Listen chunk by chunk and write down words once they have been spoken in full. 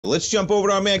Let's jump over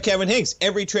to our man Kevin Hincks.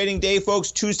 Every trading day,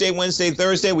 folks, Tuesday, Wednesday,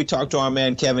 Thursday, we talk to our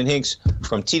man Kevin Hincks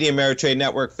from TD Ameritrade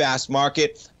Network Fast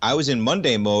Market. I was in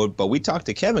Monday mode, but we talked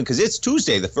to Kevin because it's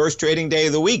Tuesday, the first trading day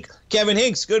of the week. Kevin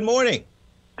Hincks, good morning.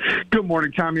 Good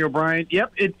morning, Tommy O'Brien.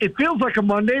 Yep, it feels like a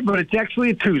Monday, but it's actually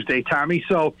a Tuesday, Tommy.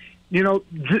 So,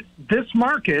 this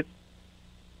market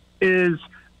is,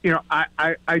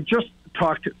 I just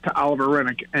talked to Oliver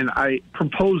Rennick, and I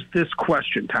proposed this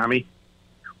question, Tommy.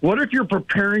 What if you're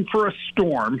preparing for a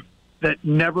storm that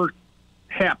never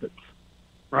happens,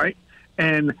 right?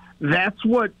 And that's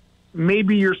what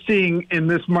maybe you're seeing in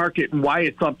this market and why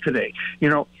it's up today.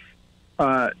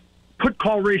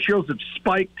 Put-call ratios have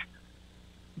spiked.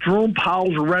 Jerome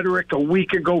Powell's rhetoric a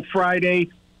week ago Friday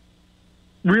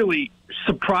really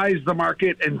surprised the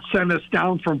market and sent us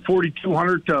down from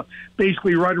 4,200 to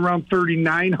basically right around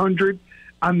 3,900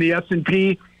 on the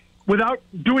S&P without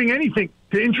doing anything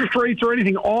to interest rates or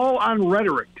anything, all on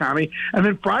rhetoric, Tommy. And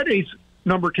then Friday's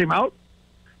number came out,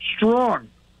 strong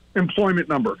employment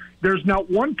number. There's not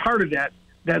one part of that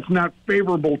that's not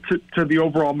favorable to the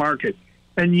overall market,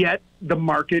 and yet the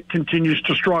market continues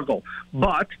to struggle.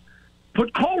 But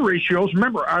put-call ratios,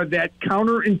 remember, are that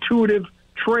counterintuitive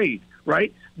trade,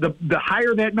 right? The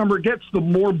higher that number gets, the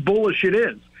more bullish it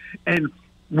is. And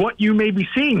what you may be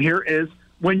seeing here is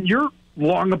when you're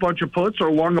long a bunch of puts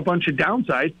or long a bunch of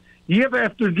downside, you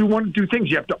have to do one of two things.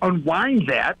 You have to unwind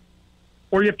that,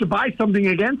 or you have to buy something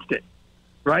against it,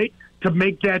 right, to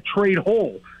make that trade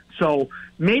whole. So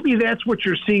maybe that's what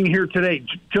you're seeing here today,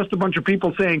 just a bunch of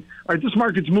people saying, all right, this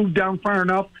market's moved down far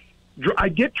enough. I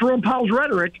get Jerome Powell's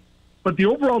rhetoric, but the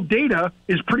overall data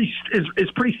is pretty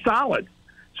solid.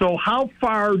 So how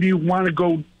far do you want to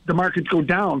go? The markets go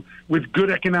down with good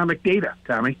economic data,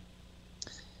 Tommy?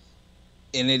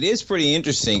 And it is pretty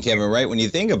interesting, Kevin, right? When you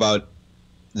think about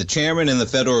the chairman and the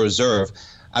Federal Reserve,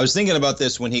 I was thinking about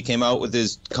this when he came out with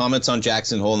his comments on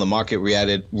Jackson Hole and the market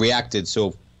reacted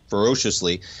so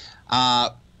ferociously,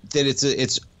 that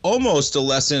it's almost a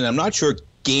lesson. I'm not sure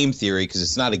game theory because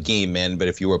it's not a game, man, but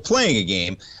if you were playing a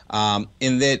game,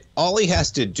 in that all he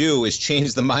has to do is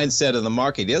change the mindset of the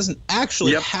market. He doesn't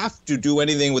actually have to do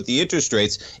anything with the interest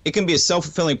rates. It can be a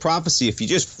self-fulfilling prophecy if you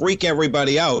just freak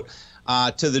everybody out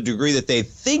to the degree that they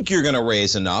think you're going to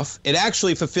raise enough. It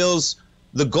actually fulfills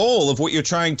the goal of what you're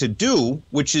trying to do,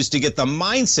 which is to get the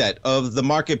mindset of the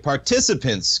market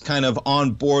participants kind of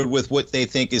on board with what they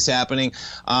think is happening.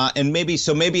 And maybe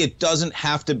it doesn't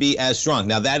have to be as strong.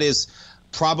 Now, that is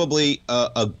probably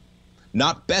a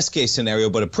not best case scenario,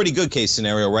 but a pretty good case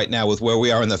scenario right now with where we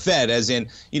are in the Fed, as in,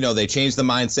 they changed the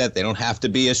mindset. They don't have to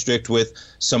be as strict with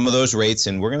some of those rates,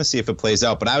 and we're going to see if it plays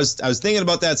out. But I was thinking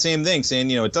about that same thing, saying,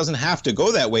 it doesn't have to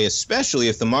go that way, especially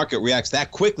if the market reacts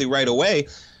that quickly right away.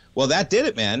 Well, that did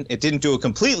it, man. It didn't do it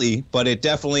completely, but it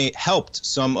definitely helped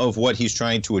some of what he's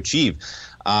trying to achieve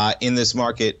in this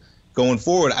market going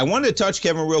forward. I wanted to touch,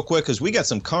 Kevin, real quick, because we got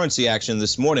some currency action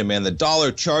this morning, man. The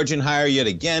dollar charging higher yet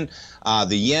again.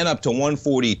 The yen up to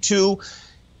 142.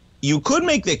 You could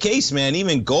make the case, man,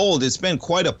 even gold, it's been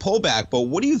quite a pullback. But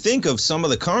what do you think of some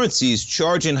of the currencies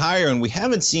charging higher? And we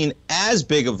haven't seen as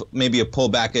big of maybe a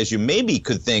pullback as you maybe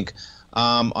could think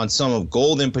on some of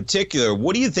gold in particular.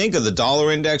 What do you think of the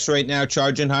dollar index right now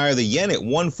charging higher? The yen at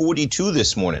 142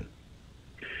 this morning.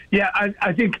 Yeah,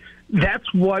 I think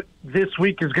that's what this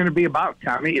week is going to be about,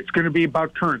 Tommy. It's going to be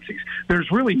about currencies.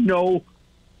 There's really no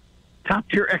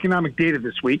top-tier economic data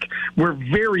this week. We're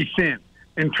very thin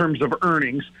in terms of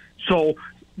earnings. So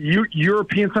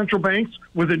European central banks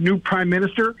with a new prime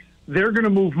minister, they're going to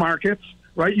move markets,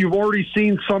 right? You've already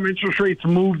seen some interest rates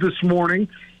move this morning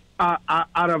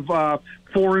out of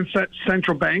foreign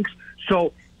central banks.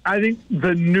 So I think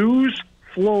the news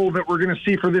flow that we're going to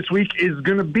see for this week is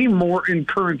going to be more in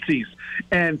currencies.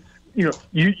 And,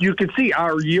 you can see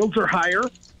our yields are higher.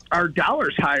 Our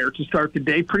dollar's higher to start the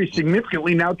day pretty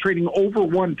significantly, now trading over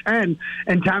 110.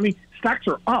 And, Tommy, stocks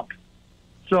are up.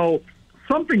 So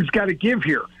something's got to give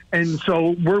here. And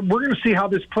so we're going to see how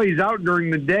this plays out during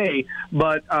the day.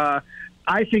 But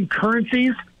I think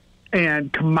currencies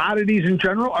and commodities in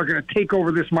general are going to take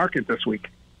over this market this week.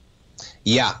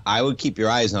 Yeah, I would keep your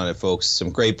eyes on it, folks.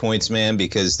 Some great points, man,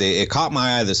 because it caught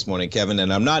my eye this morning, Kevin.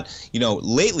 And I'm not,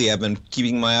 lately I've been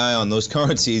keeping my eye on those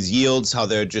currencies, yields, how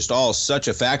they're just all such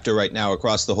a factor right now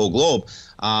across the whole globe.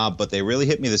 But they really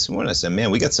hit me this morning. I said,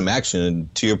 man, we got some action.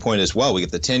 And to your point as well, we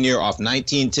get the 10-year off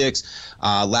 19 ticks.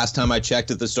 Last time I checked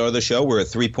at the start of the show, we're at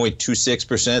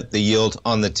 3.26%, the yield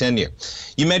on the 10-year.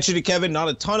 You mentioned it, Kevin, not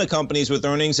a ton of companies with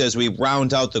earnings as we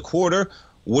round out the quarter.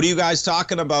 What are you guys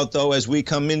talking about, though, as we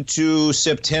come into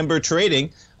September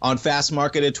trading on Fast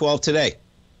Market at 12 today?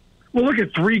 We'll look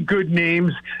at three good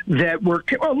names that were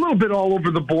a little bit all over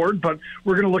the board, but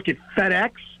we're going to look at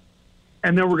FedEx,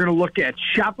 and then we're going to look at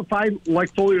Shopify.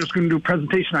 Like Foley is going to do a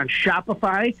presentation on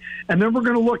Shopify, and then we're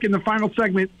going to look in the final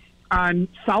segment on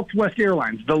Southwest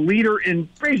Airlines, the leader in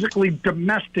basically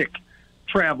domestic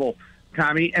travel,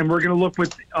 Tommy, and we're going to look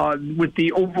with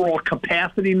the overall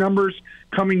capacity numbers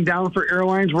coming down for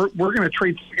airlines. We're going to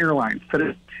trade some airlines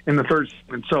today in the third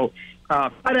segment. So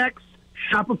FedEx,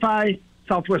 Shopify,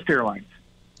 Southwest Airlines.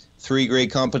 Three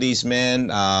great companies, man.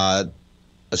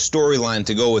 A storyline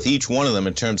to go with each one of them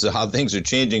in terms of how things are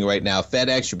changing right now.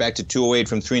 FedEx, you're back to 208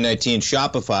 from 319.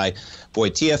 Shopify, boy,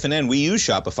 TFNN, we use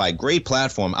Shopify. Great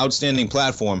platform, outstanding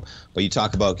platform. But you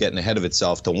talk about getting ahead of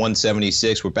itself to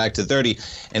 176. We're back to 30.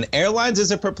 And airlines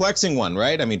is a perplexing one,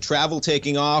 right? I mean, travel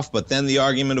taking off, but then the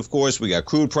argument, of course, we got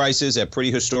crude prices at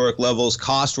pretty historic levels,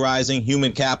 cost rising,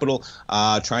 human capital,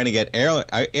 trying to get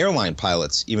airline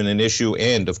pilots, even an issue,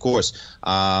 and, of course,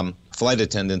 flight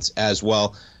attendants as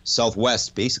well.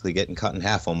 Southwest basically getting cut in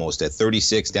half almost at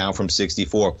 36, down from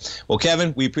 64. Well,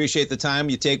 Kevin, we appreciate the time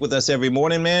you take with us every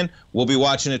morning, man. We'll be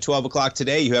watching at 12 o'clock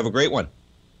today. You have a great one.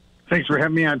 Thanks for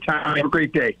having me on time. Have a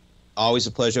great day. Always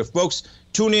a pleasure. Folks,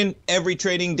 tune in every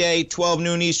trading day, 12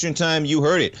 noon Eastern time. You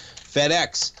heard it.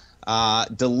 FedEx.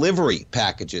 Delivery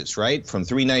packages, right, from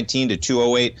 319 to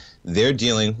 208, they're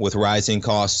dealing with rising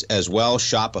costs as well.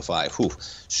 Shopify,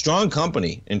 strong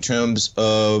company in terms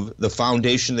of the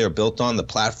foundation they're built on, the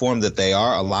platform that they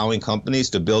are, allowing companies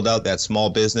to build out that small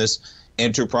business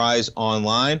enterprise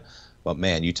online. But,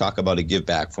 man, you talk about a give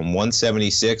back from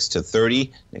 176 to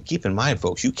 30. Now, keep in mind,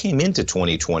 folks, you came into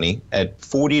 2020 at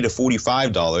 $40 to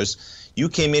 $45. You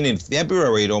came in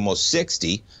February at almost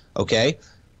 60, okay?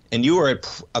 And you are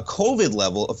at a COVID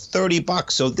level of $30.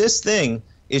 So this thing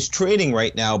is trading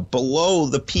right now below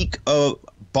the peak of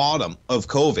bottom of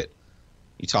COVID.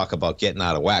 You talk about getting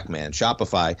out of whack, man.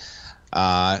 Shopify.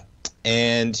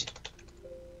 And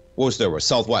what was there?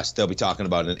 Southwest, they'll be talking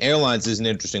about it. And airlines is an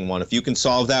interesting one. If you can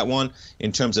solve that one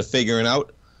in terms of figuring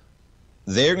out,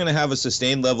 they're going to have a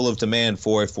sustained level of demand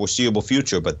for a foreseeable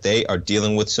future. But they are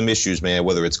dealing with some issues, man,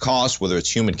 whether it's cost, whether it's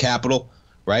human capital,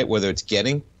 right, whether it's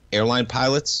getting airline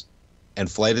pilots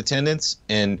and flight attendants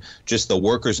and just the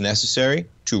workers necessary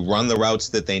to run the routes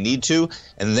that they need to.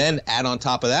 And then add on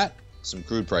top of that some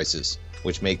crude prices,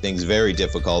 which make things very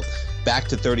difficult. Back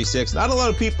to 36. Not a lot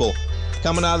of people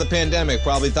coming out of the pandemic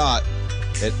probably thought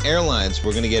that airlines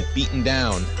were going to get beaten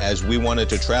down as we wanted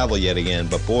to travel yet again.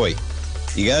 But boy,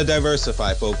 you got to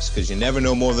diversify, folks, because you never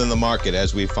know more than the market,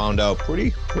 as we found out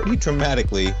pretty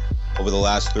dramatically over the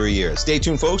last 3 years. Stay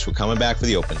tuned, folks. We're coming back for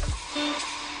the open.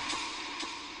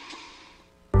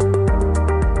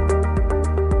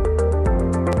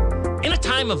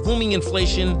 Of booming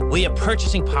inflation, where your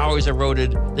purchasing power is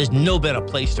eroded, there's no better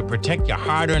place to protect your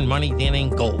hard-earned money than in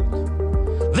gold.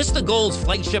 Vista Gold's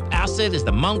flagship asset is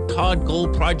the Mount Todd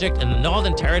Gold Project in the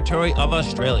Northern Territory of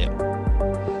Australia.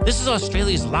 This is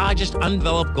Australia's largest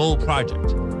undeveloped gold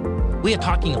project. We are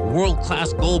talking a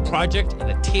world-class gold project in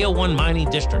a Tier 1 mining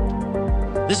district.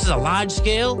 This is a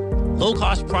large-scale,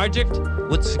 low-cost project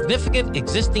with significant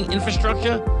existing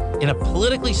infrastructure in a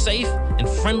politically safe and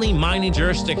friendly mining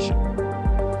jurisdiction.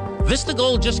 Vista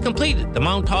Gold just completed the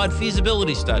Mount Todd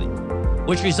feasibility study,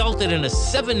 which resulted in a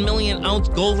 7 million ounce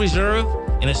gold reserve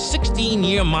and a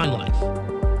 16-year mine life.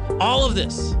 All of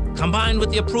this, combined with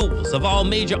the approvals of all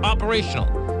major operational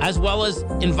as well as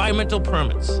environmental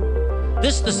permits.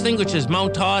 This distinguishes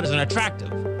Mount Todd as an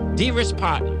attractive, de-risk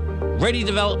partner, ready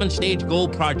development stage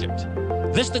gold project.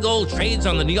 Vista Gold trades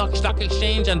on the New York Stock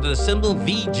Exchange under the symbol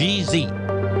VGZ.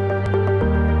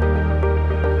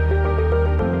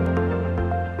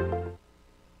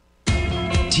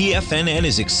 TFNN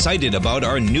is excited about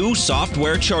our new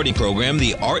software charting program,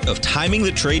 The Art of Timing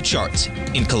the Trade Charts.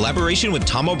 In collaboration with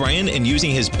Tom O'Brien and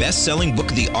using his best-selling book,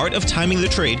 The Art of Timing the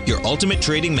Trade, Your Ultimate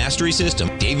Trading Mastery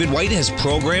System, David White has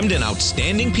programmed an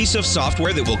outstanding piece of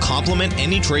software that will complement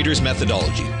any trader's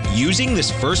methodology. Using this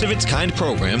first-of-its-kind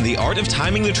program, The Art of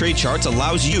Timing the Trade Charts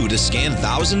allows you to scan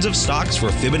thousands of stocks for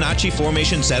Fibonacci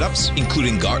formation setups,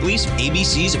 including Gartley's,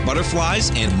 ABC's,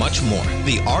 butterflies, and much more.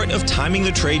 The Art of Timing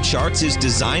the Trade Charts is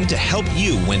designed to help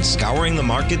you when scouring the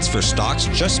markets for stocks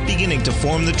just beginning to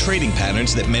form the trading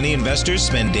patterns that many investors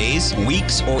spend days,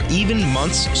 weeks, or even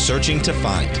months searching to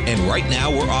find. And right now,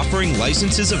 we're offering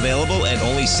licenses available at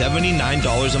only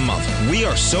 $79 a month. We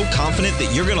are so confident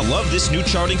that you're going to love this new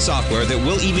charting software that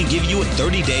will even give you a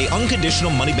 30-day unconditional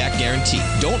money-back guarantee.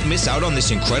 Don't miss out on this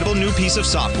incredible new piece of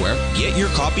software. Get your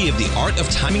copy of The Art of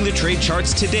Timing the Trade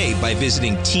Charts today by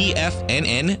visiting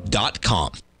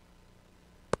TFNN.com.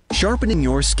 Sharpening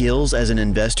your skills as an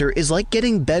investor is like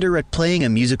getting better at playing a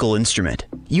musical instrument.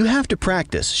 You have to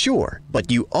practice, sure, but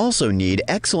you also need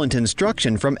excellent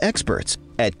instruction from experts.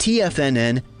 At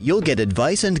TFNN, you'll get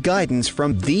advice and guidance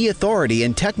from the authority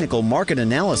in technical market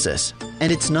analysis.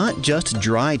 And it's not just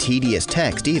dry, tedious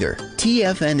text either.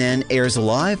 TFNN airs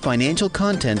live financial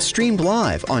content streamed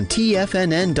live on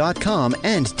TFNN.com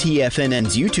and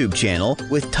TFNN's YouTube channel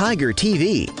with Tiger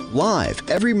TV, live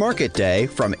every market day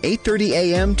from 8:30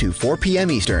 a.m. to 4 p.m.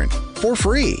 Eastern, for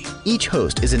free. Each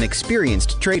host is an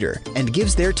experienced trader and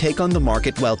gives their take on the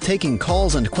market while taking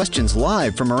calls and questions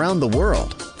live from around the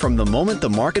world. From the moment the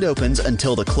market opens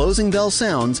until the closing bell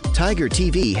sounds, Tiger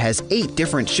TV has 8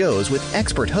 different shows with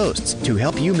expert hosts to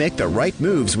help you make the right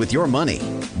moves with your money.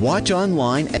 Watch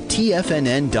online at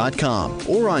TFNN.com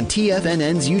or on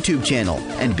TFNN's YouTube channel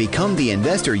and become the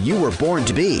investor you were born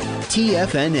to be.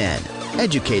 TFNN,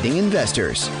 educating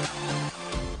investors.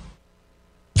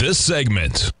 This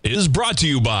segment is brought to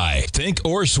you by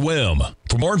Thinkorswim.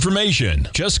 For more information,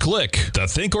 just click the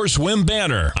Thinkorswim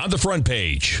banner on the front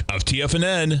page of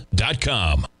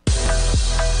TFNN.com.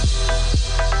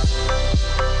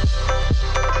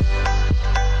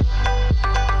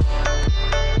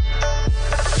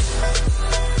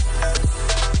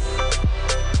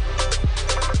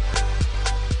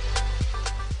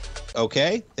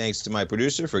 Okay, thanks to my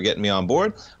producer for getting me on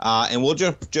board. And we'll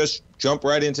just jump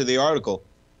right into the article.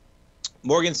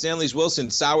 Morgan Stanley's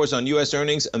Wilson sours on U.S.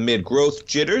 earnings amid growth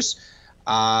jitters.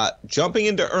 Jumping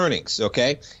into earnings,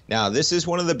 okay? Now, this is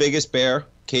one of the biggest bear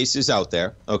cases out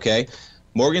there, okay?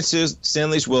 Morgan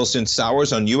Stanley's Wilson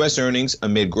sours on U.S. earnings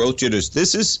amid growth jitters.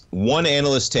 This is one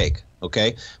analyst take,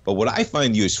 okay? But what I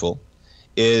find useful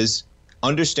is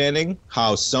understanding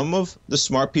how some of the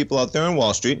smart people out there on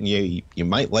Wall Street, and you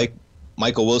might like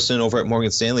Michael Wilson over at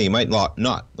Morgan Stanley, you might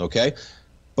not, okay?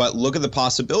 But look at the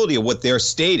possibility of what they're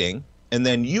stating, and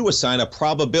then you assign a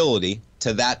probability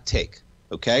to that take,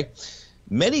 okay?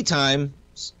 Many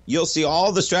times, you'll see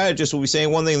all the strategists will be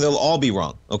saying one thing, they'll all be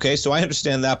wrong, okay? So I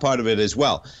understand that part of it as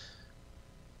well.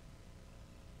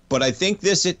 But I think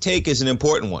this take is an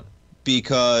important one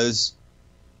because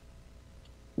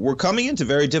we're coming into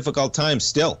very difficult times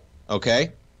still,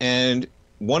 okay? And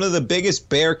one of the biggest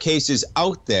bear cases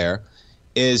out there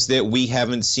is that we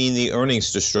haven't seen the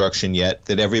earnings destruction yet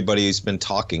that everybody's been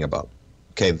talking about.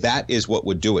 Okay, that is what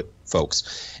would do it,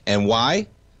 folks. And why?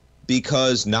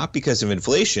 Because not because of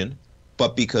inflation,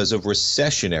 but because of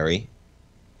recessionary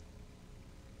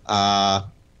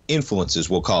influences,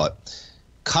 we'll call it.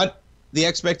 Cut the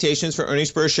expectations for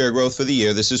earnings per share growth for the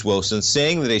year. This is Wilson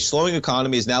saying that a slowing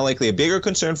economy is now likely a bigger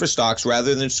concern for stocks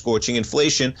rather than scorching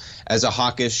inflation as a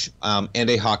hawkish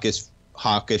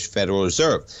Federal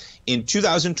Reserve. In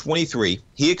 2023,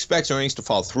 he expects earnings to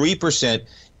fall 3%.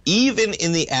 Even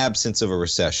in the absence of a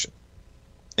recession.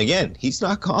 Again, he's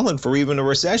not calling for even a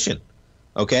recession,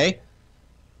 okay?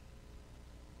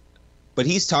 But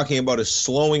he's talking about a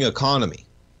slowing economy.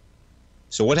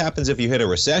 So what happens if you hit a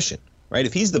recession, right?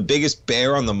 If he's the biggest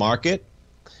bear on the market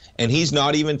and he's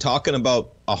not even talking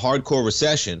about a hardcore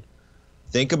recession,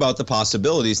 think about the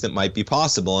possibilities that might be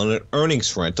possible on an earnings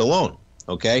front alone,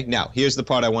 okay? Now, here's the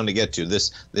part I wanted to get to,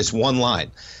 this one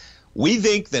line. We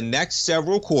think the next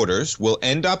several quarters will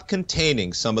end up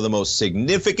containing some of the most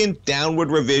significant downward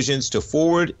revisions to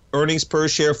forward earnings per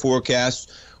share forecasts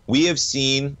we have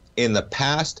seen in the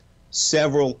past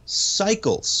several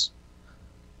cycles.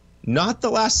 Not the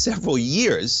last several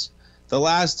years, the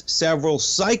last several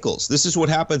cycles. This is what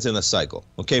happens in a cycle.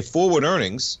 Okay, forward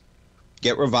earnings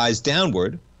get revised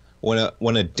downward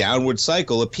when a downward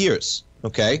cycle appears.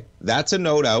 Okay, that's a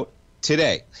note out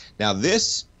today. Now,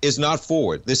 this is not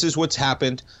forward. This is what's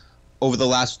happened over the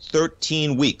last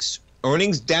 13 weeks.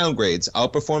 Earnings downgrades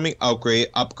outperforming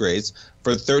upgrades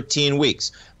for 13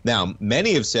 weeks. Now,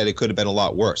 many have said it could have been a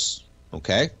lot worse,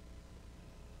 okay?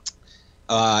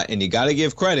 And you got to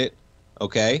give credit,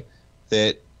 okay,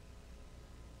 that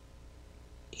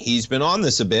he's been on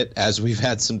this a bit as we've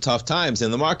had some tough times in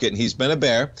the market, and he's been a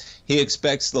bear. He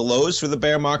expects the lows for the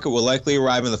bear market will likely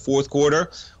arrive in the fourth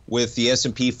quarter, with the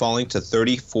S&P falling to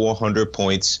 3,400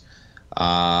 points,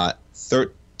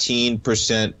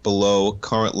 13% below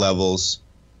current levels,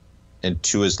 and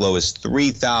to as low as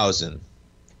 3,000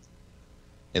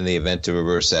 in the event of a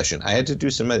recession. I had to do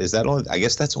some. Is that only? I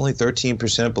guess that's only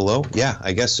 13% below. Yeah,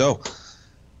 I guess so.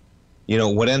 You know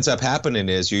what ends up happening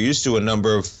is you're used to a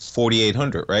number of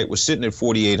 4,800, right? We're sitting at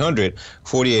 4,800.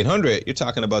 4,800. You're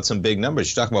talking about some big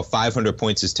numbers. You're talking about 500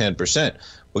 points is 10%.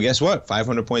 Well, guess what?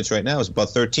 500 points right now is about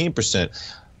 13%.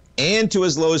 And to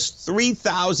as low as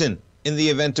 3,000 in the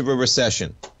event of a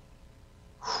recession.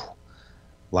 A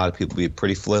lot of people be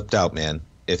pretty flipped out, man.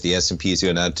 if the S&P is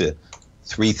going down to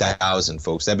 3,000,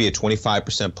 folks. That'd be a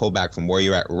 25% pullback from where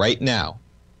you're at right now.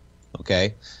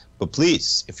 Okay? But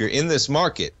please, if you're in this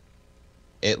market,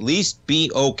 at least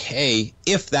be okay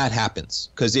if that happens,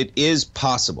 because it is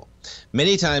possible.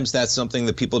 Many times that's something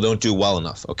that people don't do well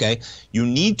enough, okay? You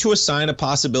need to assign a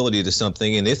possibility to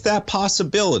something, and if that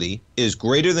possibility is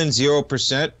greater than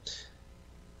 0%,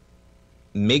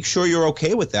 make sure you're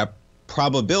okay with that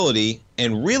probability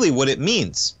and really what it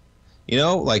means. You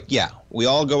know, like, yeah, we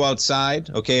all go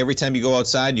outside, okay? Every time you go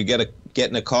outside, you get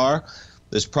in a car.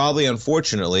 There's probably,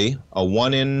 unfortunately, a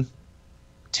 1 in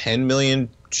 10 million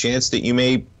chance that you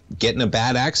may get in a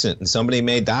bad accident and somebody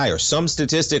may die, or some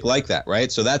statistic like that,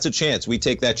 right? So that's a chance. We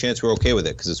take that chance. We're okay with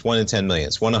it because it's 1 in 10 million.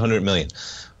 It's 1 in 100 million.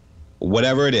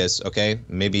 Whatever it is, okay?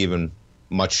 Maybe even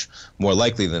much more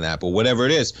likely than that, but whatever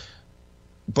it is.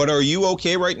 But are you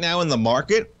okay right now in the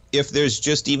market if there's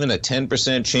just even a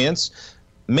 10% chance?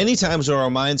 Many times what our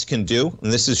minds can do,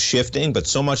 and this is shifting, but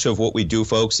so much of what we do,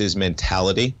 folks, is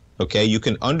mentality. Okay, you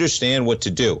can understand what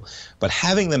to do, but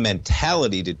having the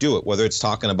mentality to do it, whether it's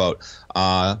talking about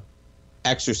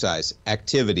exercise,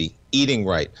 activity, eating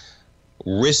right,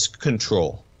 risk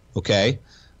control, okay,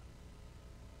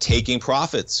 taking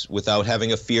profits without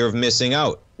having a fear of missing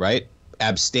out, right,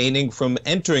 abstaining from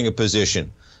entering a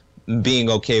position,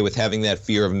 being okay with having that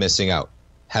fear of missing out,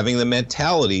 having the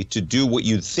mentality to do what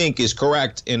you think is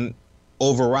correct and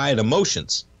override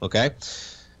emotions, okay?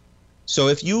 So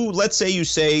if you, let's say you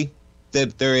say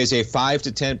that there is a 5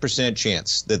 to 10%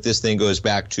 chance that this thing goes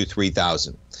back to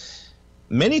 3,000.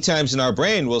 Many times in our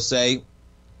brain we'll say,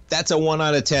 that's a 1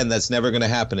 out of 10, that's never going to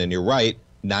happen. And you're right,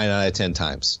 9 out of 10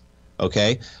 times,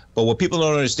 okay? But what people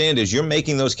don't understand is you're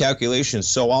making those calculations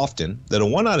so often that a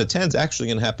 1 out of 10 is actually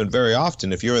going to happen very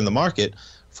often if you're in the market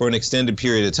for an extended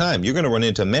period of time. You're going to run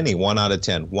into many 1 out of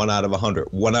 10, 1 out of 100,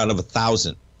 1 out of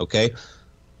 1,000, okay?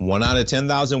 1 out of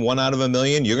 10,000, 1 out of a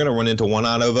million, you're going to run into 1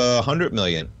 out of 100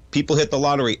 million. People hit the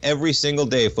lottery every single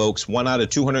day, folks. 1 out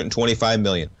of 225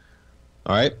 million.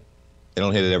 All right? They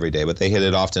don't hit it every day, but they hit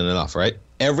it often enough, right?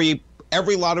 Every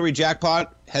lottery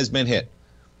jackpot has been hit.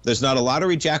 There's not a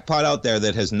lottery jackpot out there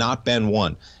that has not been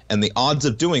won. And the odds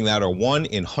of doing that are 1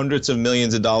 in hundreds of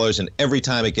millions of dollars, and every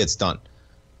time it gets done.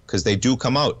 Because they do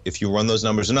come out if you run those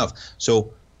numbers enough.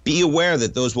 So be aware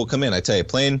that those will come in. I tell you,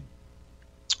 playing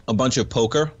a bunch of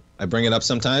poker, I bring it up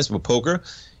sometimes, but poker,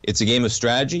 it's a game of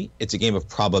strategy. It's a game of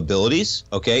probabilities,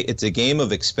 okay? It's a game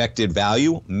of expected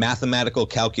value, mathematical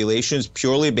calculations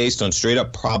purely based on straight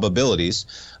up probabilities,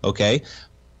 okay?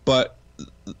 But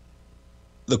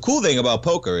the cool thing about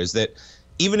poker is that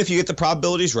even if you get the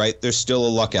probabilities right, there's still a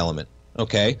luck element,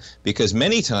 okay? Because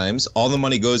many times all the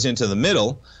money goes into the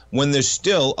middle when there's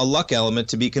still a luck element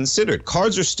to be considered.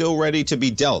 Cards are still ready to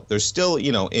be dealt. There's still,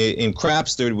 you know, in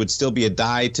craps, there would still be a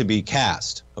die to be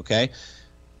cast, okay?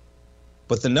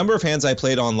 But the number of hands I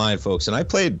played online, folks, and I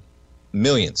played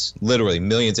millions, literally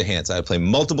millions of hands. I would play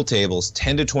multiple tables,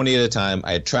 10 to 20 at a time.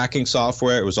 I had tracking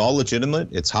software. It was all legitimate.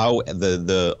 It's how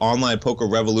the online poker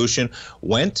revolution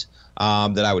went,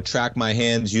 that I would track my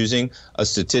hands using a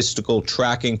statistical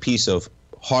tracking piece of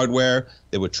hardware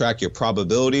that would track your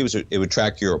probabilities. It would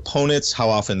track your opponents, how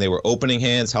often they were opening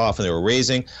hands, how often they were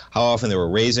raising,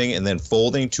 and then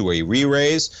folding to a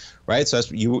re-raise, right? So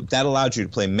that allowed you to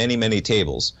play many, many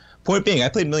tables. Point being, I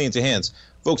played millions of hands.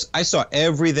 Folks, I saw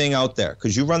everything out there.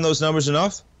 Because you run those numbers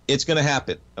enough, it's going to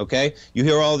happen, okay? You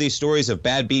hear all these stories of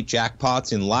bad beat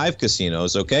jackpots in live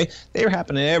casinos, okay? They are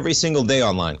happening every single day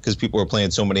online because people are playing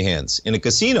so many hands. In a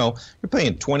casino, you're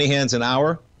playing 20 hands an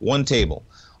hour, 1 table.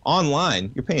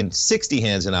 Online, you're paying 60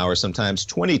 hands an hour, sometimes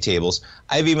 20 tables.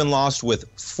 I've even lost with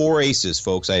 4 aces,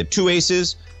 folks. I had 2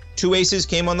 aces. 2 aces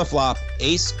came on the flop.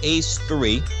 Ace, ace,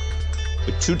 3.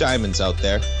 With 2 diamonds out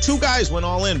there. 2 guys went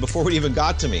all in before it even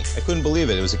got to me. I couldn't believe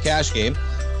it. It was a cash game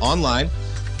online.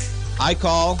 I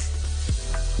call.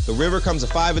 The river comes a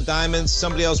 5 of diamonds.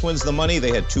 Somebody else wins the money.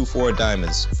 They had 2 4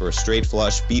 diamonds for a straight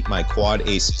flush. Beat my quad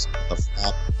aces.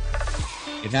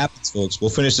 It happens, folks. We'll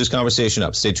finish this conversation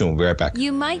up. Stay tuned. We'll be right back.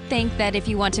 You might think that if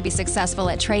you want to be successful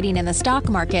at trading in the stock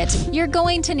market, you're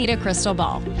going to need a crystal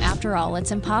ball. After all, it's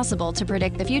impossible to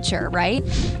predict the future, right?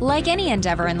 Like any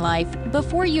endeavor in life,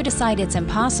 before you decide it's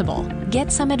impossible,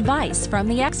 get some advice from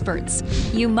the experts.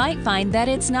 You might find that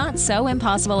it's not so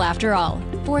impossible after all.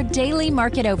 For daily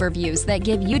market overviews that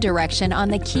give you direction on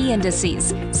the key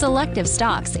indices, selective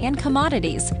stocks, and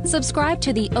commodities, subscribe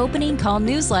to the Opening Call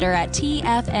newsletter at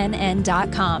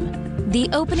TFNN.com. The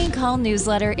Opening Call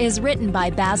newsletter is written by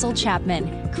Basil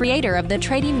Chapman, creator of the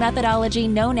trading methodology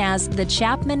known as the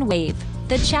Chapman Wave.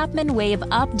 The Chapman Wave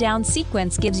up-down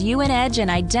sequence gives you an edge in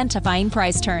identifying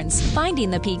price turns, finding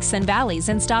the peaks and valleys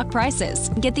in stock prices.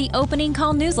 Get the opening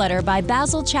call newsletter by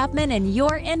Basil Chapman in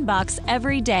your inbox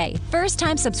every day.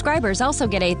 First-time subscribers also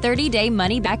get a 30-day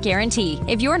money-back guarantee.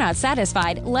 If you're not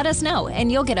satisfied, let us know, and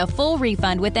you'll get a full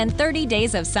refund within 30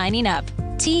 days of signing up.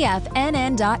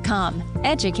 TFNN.com,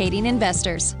 educating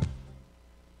investors.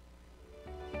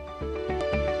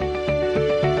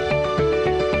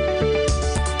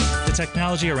 The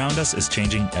technology around us is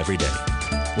changing every day.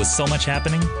 With so much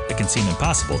happening, it can seem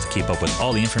impossible to keep up with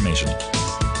all the information.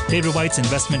 David White's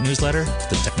investment newsletter,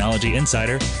 The Technology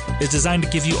Insider, is designed to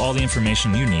give you all the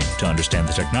information you need to understand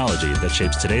the technology that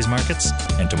shapes today's markets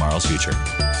and tomorrow's future.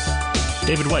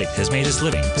 David White has made his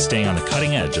living staying on the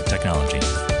cutting edge of technology.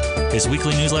 His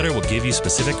weekly newsletter will give you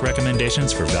specific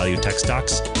recommendations for value tech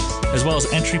stocks, as well as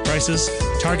entry prices,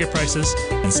 target prices,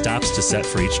 and stops to set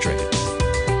for each trade.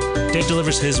 Dave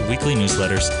delivers his weekly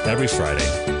newsletters every Friday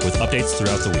with updates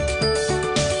throughout the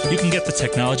week. You can get the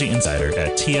Technology Insider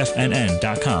at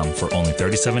TFNN.com for only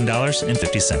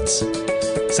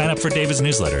 $37.50. Sign up for David's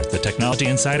newsletter, The Technology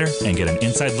Insider, and get an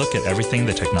inside look at everything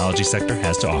the technology sector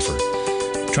has to offer.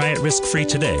 Try it risk-free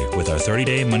today with our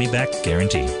 30-day money-back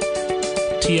guarantee.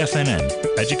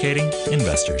 TFNN, educating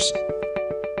investors.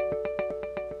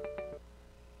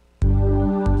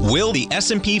 Will the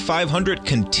S&P 500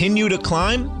 continue to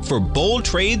climb? For bold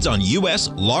trades on U.S.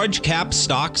 large-cap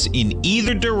stocks in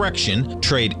either direction,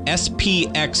 trade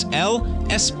SPXL,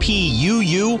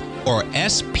 SPUU, or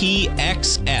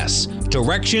SPXS.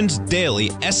 Directions Daily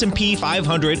S&P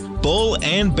 500 Bull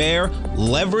and Bear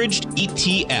Leveraged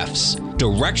ETFs.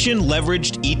 Direction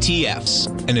Leveraged ETFs.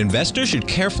 An investor should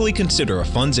carefully consider a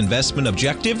fund's investment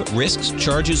objective, risks,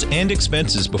 charges, and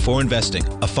expenses before investing.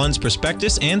 A fund's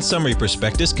prospectus and summary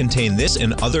prospectus contain this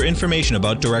and other information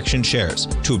about Direction shares.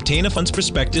 To obtain a fund's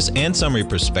prospectus and summary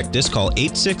prospectus, call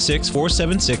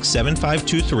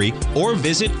 866-476-7523 or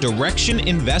visit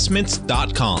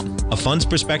directioninvestments.com. A fund's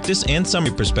prospectus and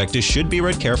summary prospectus should be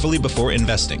read carefully before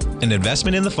investing. An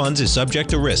investment in the funds is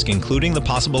subject to risk, including the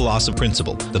possible loss of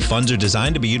principal. The funds are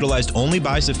designed to be utilized only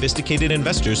by sophisticated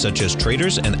investors such as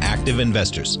traders and active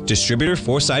investors. Distributor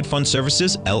Foreside Fund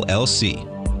Services, LLC.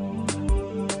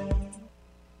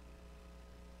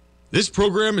 This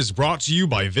program is brought to you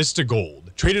by Vista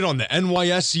Gold, traded on the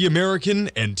NYSE American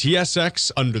and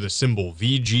TSX under the symbol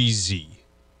VGZ.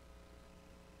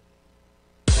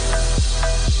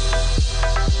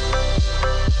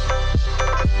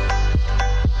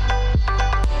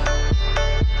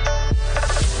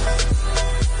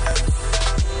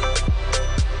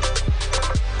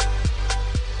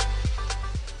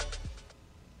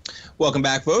 Welcome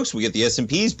back, folks. We get the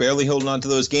S&Ps barely holding on to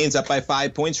those gains, up by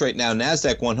 5 points right now.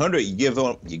 NASDAQ 100, you give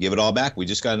it all back. We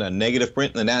just got a negative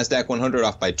print in the NASDAQ 100,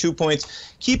 off by 2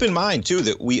 points. Keep in mind, too,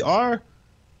 that we are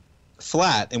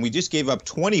flat, and we just gave up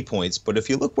 20 points. But if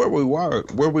you look where we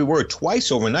were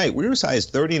twice overnight, we were as high as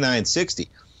 39.60.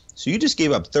 So you just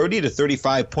gave up 30 to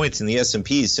 35 points in the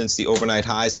S&Ps since the overnight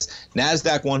highs.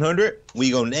 NASDAQ 100,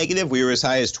 we go negative. We were as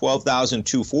high as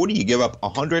 12,240. You give up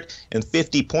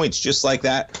 150 points just like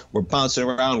that. We're bouncing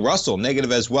around. Russell,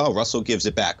 negative as well. Russell gives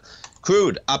it back.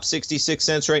 Crude, up 66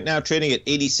 cents right now, trading at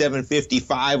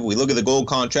 87.55. We look at the gold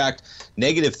contract,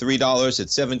 negative $3 at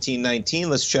 17.19.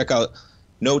 Let's check out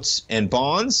notes and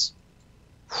bonds.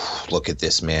 Look at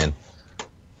this, man.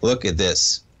 Look at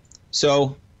this.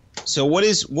 So what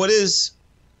is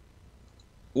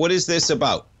this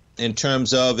about in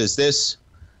terms of, is this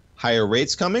higher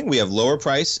rates coming? We have lower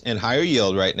price and higher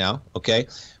yield right now, okay?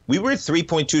 We were at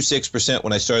 3.26%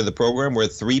 when I started the program. We're at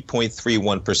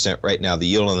 3.31% right now, the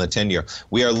yield on the 10-year.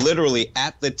 We are literally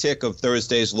at the tick of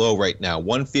Thursday's low right now,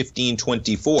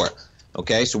 115.24,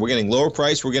 okay? So we're getting lower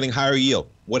price, we're getting higher yield.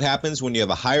 What happens when you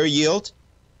have a higher yield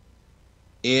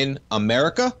in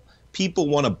America? People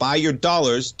want to buy your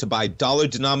dollars to buy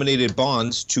dollar-denominated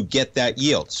bonds to get that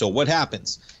yield. So what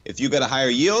happens? If you get a higher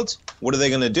yield, what are they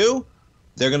going to do?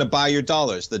 They're going to buy your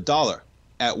dollars, the dollar,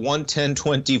 at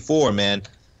 110.24, man.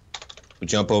 We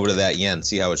jump over to that yen,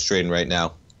 see how it's trading right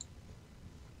now.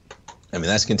 I mean,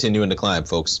 that's continuing to climb,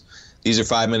 folks. These are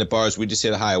 5-minute bars. We just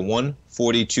hit a high of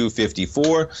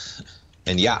 142.54.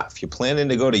 And yeah, if you're planning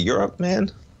to go to Europe,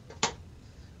 man,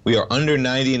 we are under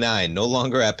 99, no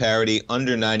longer at parity,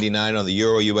 under 99 on the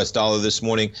euro US dollar this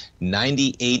morning,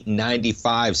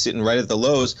 98.95, sitting right at the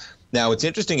lows. Now, what's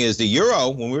interesting is the euro,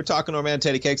 when we were talking to our man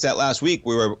Teddy Cakes that last week,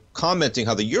 we were commenting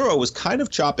how the euro was kind of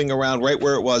chopping around right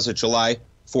where it was at July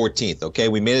 14th, okay?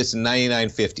 We made it to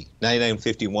 99.50,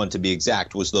 99.51 to be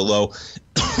exact was the low.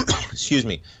 Excuse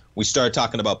me. We started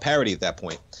talking about parity at that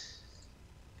point.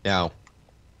 Now,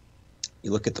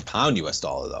 You look at the pound U.S.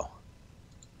 dollar, though.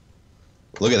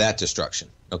 Look at that destruction,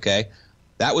 okay?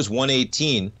 That was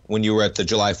 118 when you were at the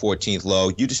July 14th low.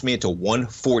 You just made it to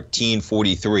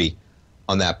 114.43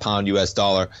 on that pound U.S.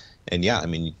 dollar. And, yeah, I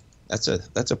mean, that's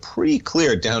a pretty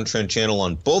clear downtrend channel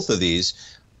on both of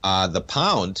these. The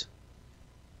pound,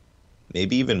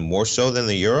 maybe even more so than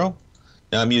the euro.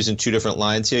 Now I'm using two different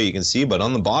lines here, you can see, but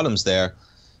on the bottoms there,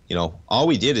 you know, all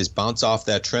we did is bounce off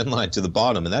that trend line to the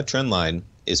bottom, and that trend line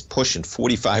is pushing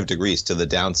 45 degrees to the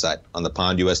downside on the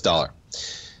pound U.S. dollar.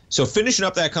 So finishing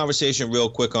up that conversation real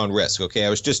quick on risk, okay? I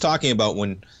was just talking about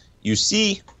when you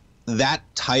see that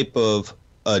type of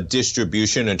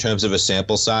distribution in terms of a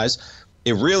sample size,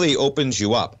 it really opens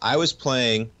you up. I was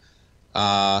playing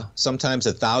sometimes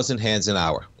 1,000 hands an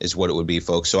hour is what it would be,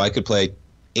 folks. So I could play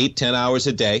 8-10 hours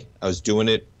a day. I was doing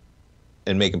it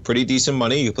and making pretty decent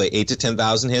money. You play 8 to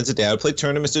 10,000 hands a day. I would play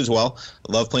tournaments as well.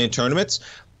 I love playing tournaments.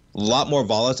 A lot more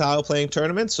volatile playing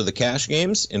tournaments, so the cash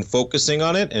games, and focusing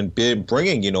on it and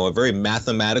bringing, you know, a very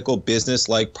mathematical,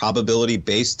 business-like,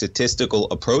 probability-based, statistical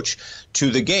approach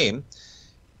to the game.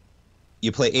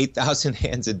 You play 8,000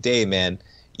 hands a day, man.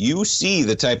 You see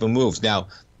the type of moves. Now,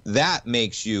 that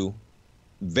makes you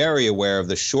very aware of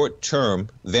the short-term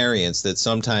variance that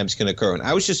sometimes can occur. And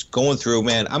I was just going through,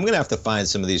 man, I'm going to have to find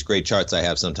some of these great charts I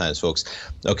have sometimes, folks,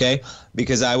 okay?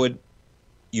 Because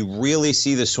you really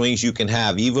see the swings you can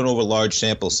have, even over large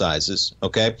sample sizes,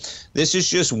 okay? This is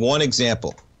just one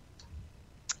example.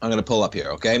 I'm going to pull up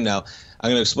here, okay? Now, I'm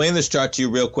going to explain this chart to you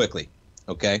real quickly,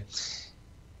 okay?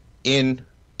 In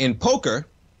poker,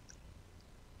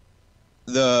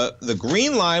 the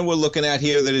green line we're looking at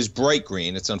here that is bright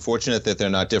green, it's unfortunate that they're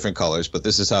not different colors, but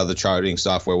this is how the charting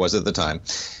software was at the time.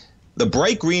 The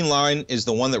bright green line is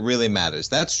the one that really matters.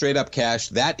 That's straight up cash.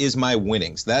 That is my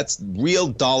winnings. That's real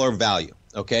dollar value.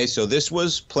 Okay, so this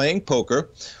was playing poker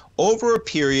over a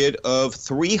period of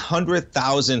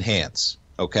 300,000 hands.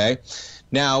 Okay,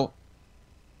 now,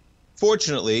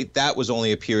 fortunately, that was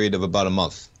only a period of about a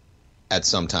month at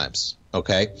some times.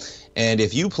 Okay, and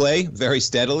if you play very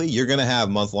steadily, you're going to have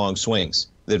month-long swings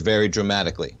that vary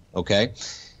dramatically. Okay,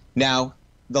 now,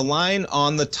 the line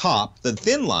on the top, the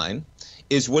thin line,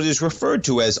 is what is referred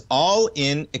to as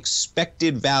all-in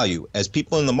expected value. As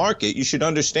people in the market, you should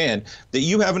understand that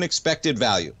you have an expected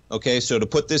value. Okay, so to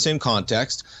put this in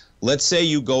context, let's say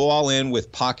you go all in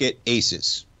with pocket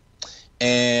aces,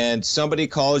 and somebody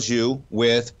calls you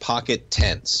with pocket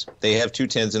tens. They have two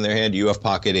tens in their hand, you have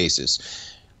pocket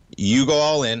aces. You go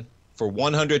all in for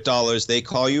 $100, they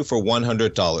call you for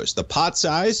 $100. The pot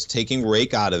size, taking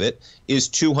rake out of it, is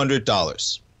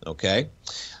 $200, okay?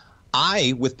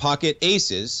 I, with pocket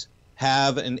aces,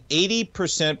 have an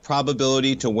 80%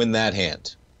 probability to win that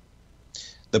hand.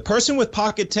 The person with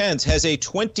pocket tens has a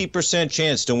 20%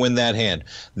 chance to win that hand.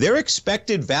 Their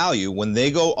expected value when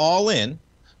they go all in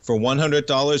for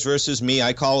 $100 versus me,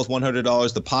 I call with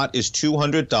 $100, the pot is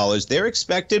 $200. Their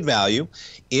expected value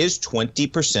is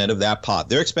 20% of that pot.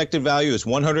 Their expected value is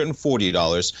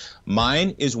 $140.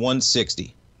 Mine is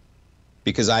 $160.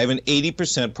 Because I have an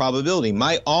 80% probability.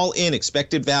 My all-in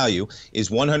expected value is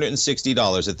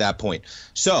 $160 at that point.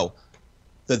 So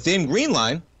the thin green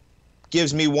line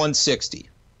gives me $160.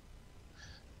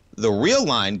 The real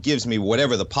line gives me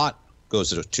whatever the pot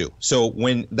goes to. So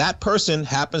when that person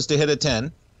happens to hit a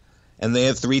 10, and they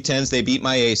have 3 tens, they beat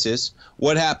my aces,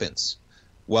 what happens?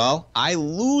 Well, I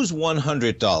lose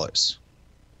 $100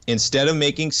 instead of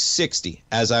making 60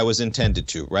 as I was intended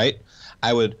to, right?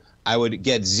 I would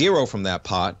get 0 from that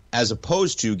pot as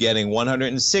opposed to getting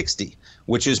 160,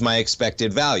 which is my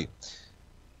expected value.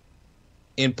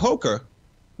 In poker,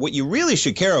 what you really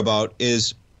should care about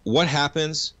is what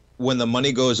happens when the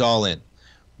money goes all in.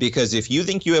 Because if you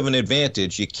think you have an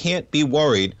advantage, you can't be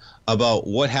worried about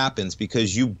what happens,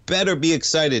 because you better be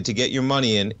excited to get your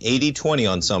money in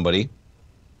 80-20 on somebody.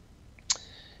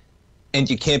 And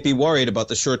you can't be worried about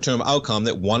the short-term outcome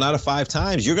that 1 out of 5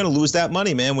 times you're going to lose that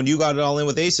money, man, when you got it all in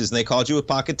with aces and they called you with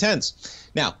pocket tens.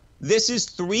 Now, this is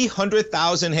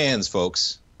 300,000 hands,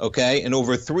 folks, okay? And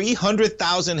over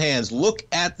 300,000 hands, look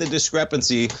at the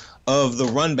discrepancy of the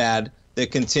run bad that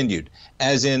continued.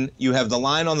 As in, you have the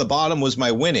line on the bottom was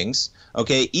my winnings,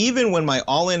 okay? Even when my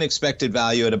all-in expected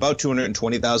value at about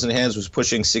 220,000 hands was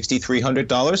pushing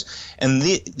 $6,300, and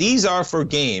these are for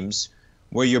games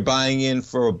where you're buying in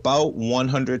for about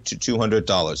 $100 to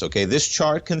 $200, okay? This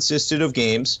chart consisted of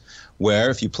games where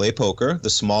if you play poker, the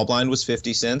small blind was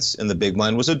 50 cents and the big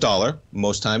blind was $1.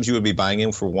 Most times you would be buying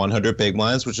in for 100 big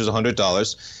blinds, which is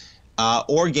 $100.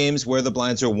 Or games where the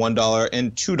blinds are $1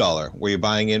 and $2, where you're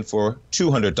buying in for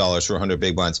 $200 for 100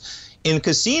 big blinds. In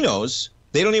casinos,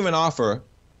 they don't even offer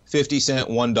 50-cent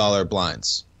 $1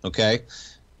 blinds. okay?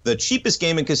 The cheapest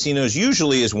game in casinos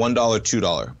usually is $1,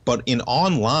 $2. But in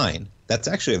online, that's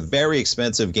actually a very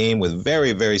expensive game with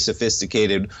very, very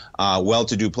sophisticated,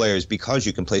 well-to-do players because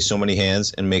you can play so many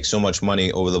hands and make so much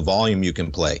money over the volume you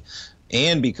can play.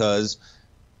 And because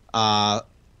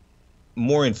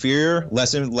more inferior,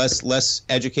 less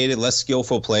educated, less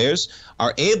skillful players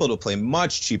are able to play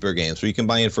much cheaper games where you can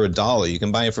buy in for $1, you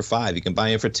can buy in for $5, you can buy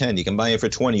in for $10, you can buy in for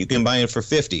 $20, you can buy in for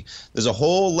 $50. There's a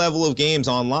whole level of games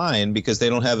online because they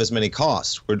don't have as many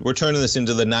costs. We're turning this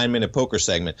into the 9-minute poker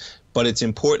segment, but it's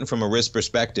important from a risk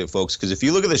perspective, folks, because if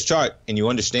you look at this chart and you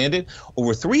understand it,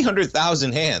 over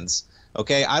 300,000 hands,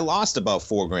 okay, I lost about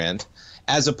 $4,000,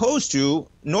 as opposed to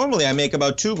normally I make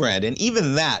about $2,000, and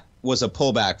even that was a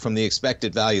pullback from the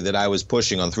expected value that I was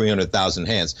pushing on 300,000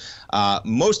 hands.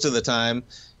 Most of the time,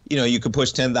 you know, you could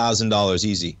push $10,000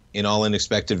 easy in all-in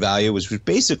expected value, which was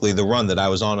basically the run that I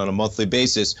was on a monthly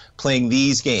basis playing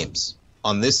these games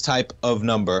on this type of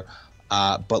number.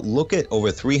 But look at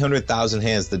over 300,000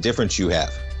 hands, the difference you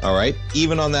have, all right,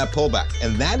 even on that pullback.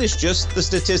 And that is just the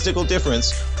statistical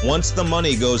difference once the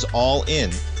money goes all in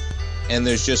and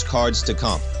there's just cards to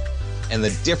come. And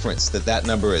the difference that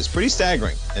number is pretty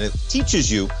staggering. And it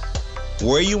teaches you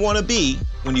where you want to be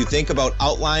when you think about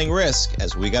outlying risk,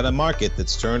 as we got a market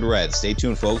that's turned red. Stay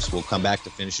tuned, folks. We'll come back to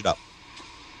finish it up.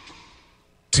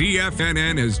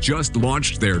 TFNN has just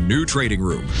launched their new trading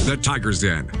room, the Tiger's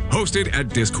Den. Hosted at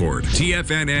Discord,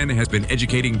 TFNN has been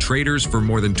educating traders for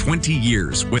more than 20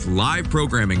 years with live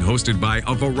programming hosted by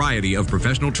a variety of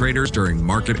professional traders during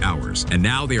market hours. And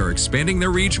now they are expanding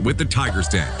their reach with the Tiger's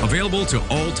Den, available to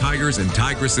all tigers and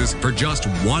tigresses for just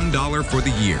 $1 for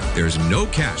the year. There's no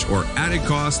cash or added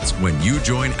costs when you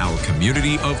join our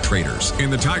community of traders. In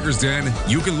the Tiger's Den,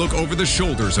 you can look over the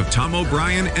shoulders of Tom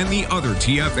O'Brien and the other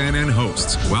TFNN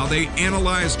hosts while they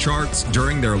analyze charts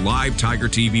during their live Tiger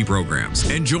TV programs,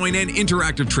 and join an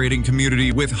interactive trading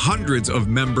community with hundreds of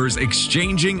members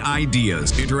exchanging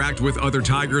ideas. Interact with other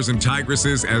tigers and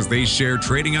tigresses as they share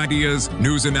trading ideas,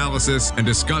 news analysis, and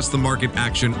discuss the market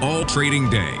action all trading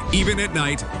day, even at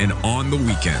night and on the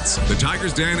weekends. The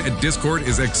Tiger's Den at Discord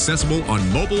is accessible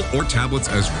on mobile or tablets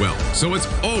as well, so it's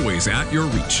always at your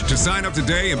reach. To sign up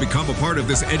today and become a part of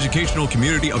this educational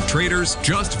community of traders,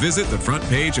 just visit the front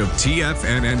page of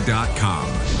TFNN.com.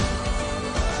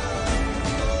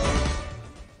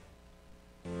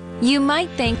 You might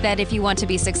think that if you want to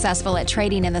be successful at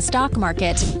trading in the stock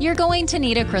market, you're going to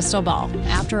need a crystal ball.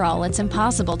 After all, it's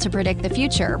impossible to predict the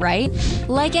future, right?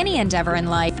 Like any endeavor in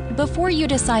life, before you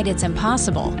decide it's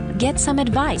impossible, get some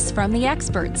advice from the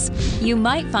experts. You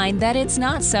might find that it's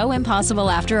not so impossible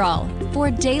after all.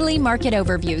 For daily market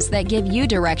overviews that give you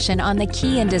direction on the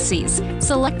key indices,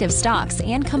 selective stocks,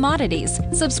 and commodities,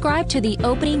 subscribe to the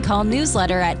Opening Call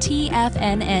newsletter at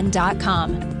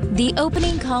TFNN.com. The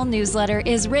Opening Call newsletter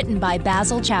is written by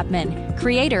Basil Chapman,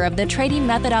 creator of the trading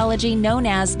methodology known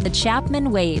as the Chapman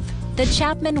Wave. The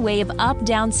Chapman Wave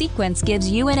up-down sequence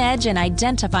gives you an edge in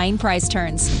identifying price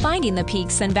turns, finding the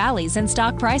peaks and valleys in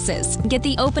stock prices. Get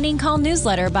the Opening Call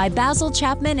newsletter by Basil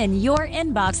Chapman in your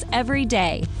inbox every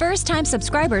day. First-time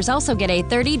subscribers also get a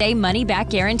 30-day money-back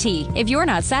guarantee. If you're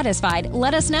not satisfied,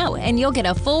 let us know, and you'll get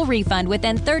a full refund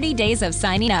within 30 days of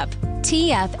signing up.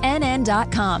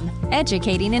 TFNN.com,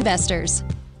 educating investors.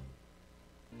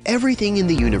 Everything in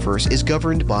the universe is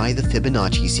governed by the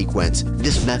Fibonacci sequence.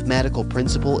 This mathematical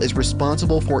principle is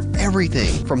responsible for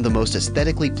everything from the most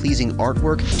aesthetically pleasing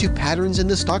artwork to patterns in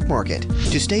the stock market.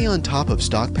 To stay on top of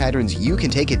stock patterns you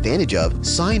can take advantage of,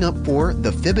 sign up for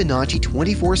the Fibonacci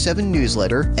 24/7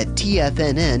 newsletter at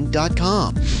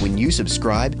TFNN.com. When you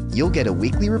subscribe, you'll get a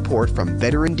weekly report from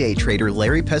veteran day trader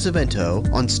Larry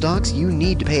Pesavento on stocks you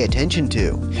need to pay attention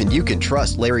to. And you can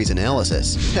trust Larry's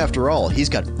analysis. After all, he's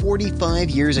got 45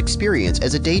 years experience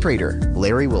as a day trader.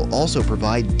 Larry will also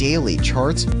provide daily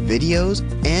charts, videos,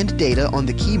 and data on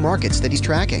the key markets that he's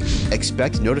tracking.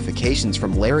 Expect notifications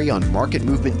from Larry on market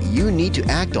movement you need to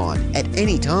act on at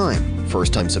any time.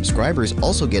 First-time subscribers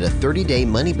also get a 30-day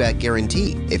money-back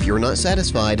guarantee. If you're not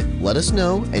satisfied, let us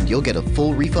know and you'll get a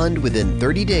full refund within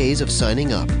 30 days of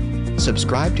signing up.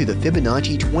 Subscribe to the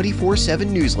Fibonacci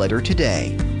 24/7 newsletter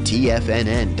today.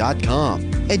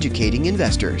 TFNN.com, educating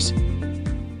investors.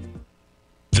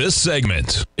 This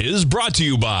segment is brought to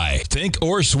you by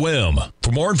Thinkorswim.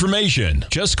 For more information,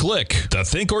 just click the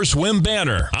Thinkorswim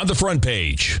banner on the front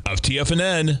page of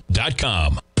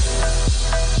TFNN.com.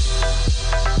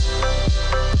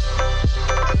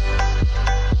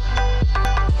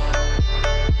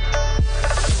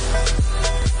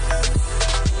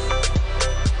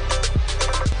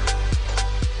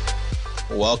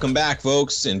 Welcome back,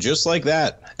 folks. And just like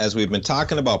that, as we've been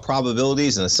talking about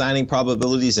probabilities and assigning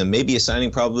probabilities and maybe assigning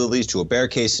probabilities to a bear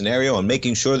case scenario and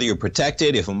making sure that you're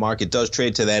protected if a market does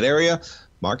trade to that area.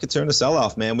 Markets are in a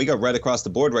sell-off, man. We got right across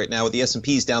the board right now with the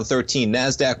S&Ps down 13,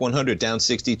 NASDAQ 100 down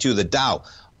 62, the Dow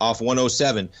off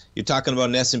 107. You're talking about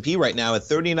an S&P right now at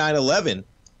 3911. I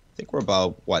think we're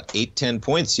about, 8-10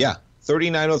 points? Yeah,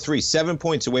 3903, 7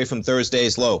 points away from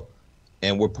Thursday's low.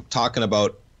 And we're talking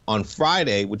about on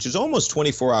Friday, which is almost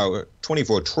 24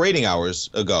 trading hours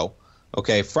ago,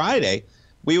 okay, Friday,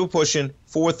 we were pushing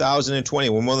 4,020.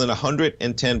 We're more than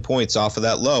 110 points off of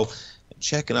that low.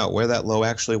 Checking out where that low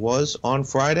actually was on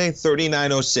Friday,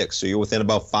 3906. So you're within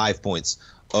about 5 points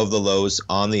of the lows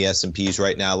on the S&Ps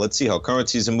right now. Let's see how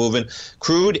currencies are moving.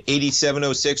 Crude,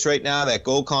 87.06 right now. That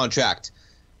gold contract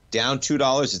down $2 at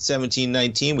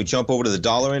 17.19. We jump over to the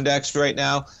dollar index right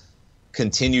now.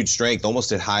 Continued strength,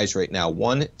 almost at highs right now,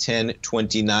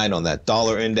 110.29 on that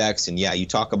dollar index. And yeah, you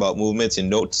talk about movements in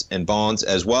notes and bonds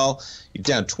as well. You're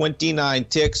down 29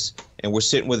 ticks, and we're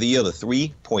sitting with a yield of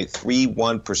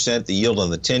 3.31%. The yield on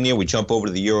the 10-year. We jump over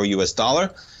to the euro US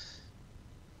dollar.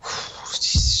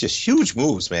 It's just huge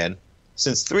moves, man.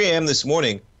 Since 3 a.m. this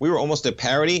morning, we were almost at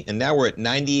parity, and now we're at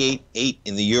 98.8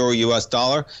 in the euro US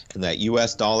dollar. And that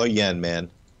US dollar yen, man.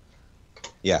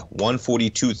 Yeah,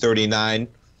 142.39.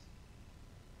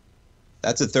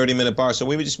 That's a 30-minute bar. So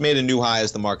we just made a new high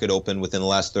as the market opened within the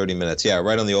last 30 minutes. Yeah,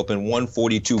 right on the open,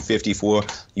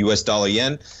 142.54 US dollar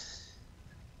yen.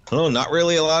 Oh, not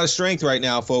really a lot of strength right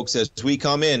now, folks, as we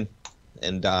come in.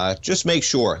 And just make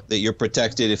sure that you're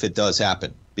protected if it does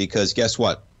happen. Because guess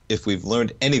what? If we've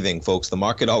learned anything, folks, the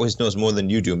market always knows more than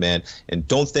you do, man. And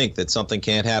don't think that something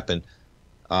can't happen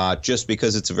just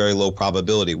because it's a very low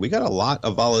probability. We got a lot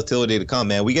of volatility to come,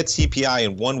 man. We get CPI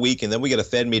in 1 week, and then we get a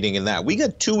Fed meeting in that. We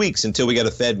got 2 weeks until we get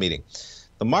a Fed meeting.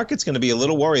 The market's going to be a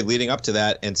little worried leading up to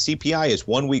that, and CPI is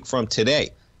 1 week from today.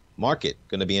 Market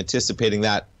going to be anticipating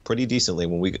that pretty decently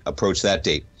when we approach that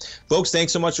date. Folks,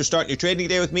 thanks so much for starting your trading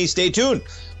day with me. Stay tuned.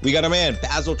 We got our man,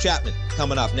 Basil Chapman,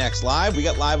 coming up next live. We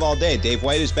got live all day. Dave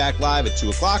White is back live at 2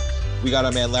 o'clock. We got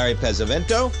our man, Larry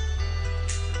Pesavento.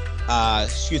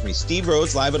 Steve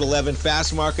Rhodes live at 11,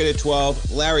 Fast Market at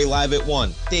 12, Larry live at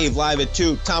 1, Dave live at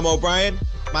 2, Tom O'Brien,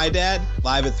 my dad,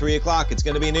 live at 3 o'clock. It's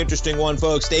going to be an interesting one,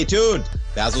 folks. Stay tuned.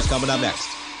 Basil's coming up next.